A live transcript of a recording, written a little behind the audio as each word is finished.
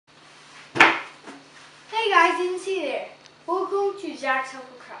guys, didn't see there. Welcome to Zach's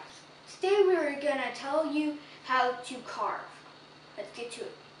Helpful Crafts. Today we're gonna tell you how to carve. Let's get to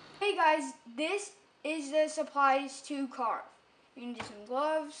it. Hey guys, this is the supplies to carve. You need some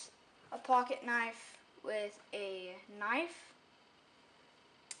gloves, a pocket knife with a knife,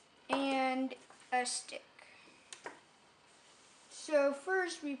 and a stick. So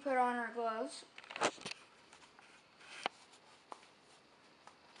first we put on our gloves.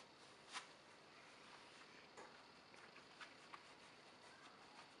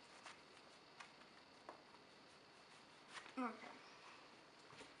 Okay.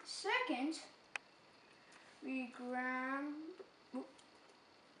 Second, we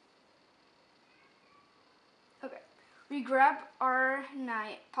grab our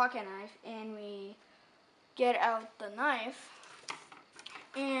pocket knife, and we get out the knife,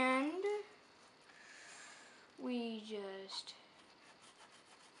 and we just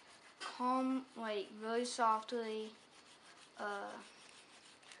really softly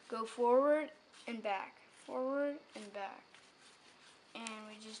go forward and back, and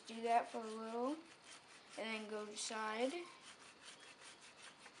we just do that for a little, and then go to side.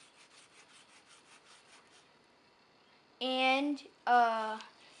 And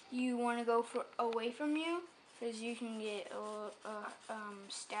you want to go away from you, because you can get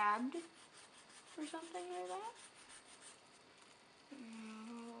stabbed or something like that. A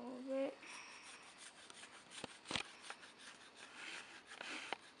little bit.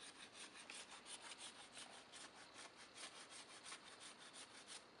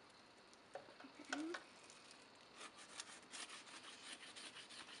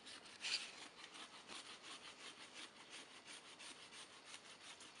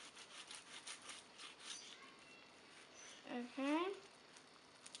 Okay.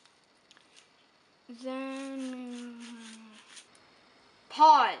 Then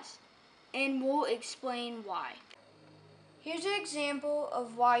pause, and we'll explain why. Here's an example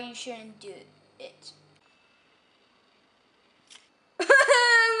of why you shouldn't do it. Mommy!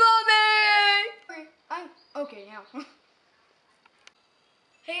 I'm okay now.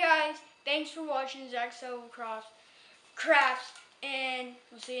 Hey guys, thanks for watching Zach's Helpful Crafts, and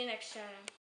we'll see you next time.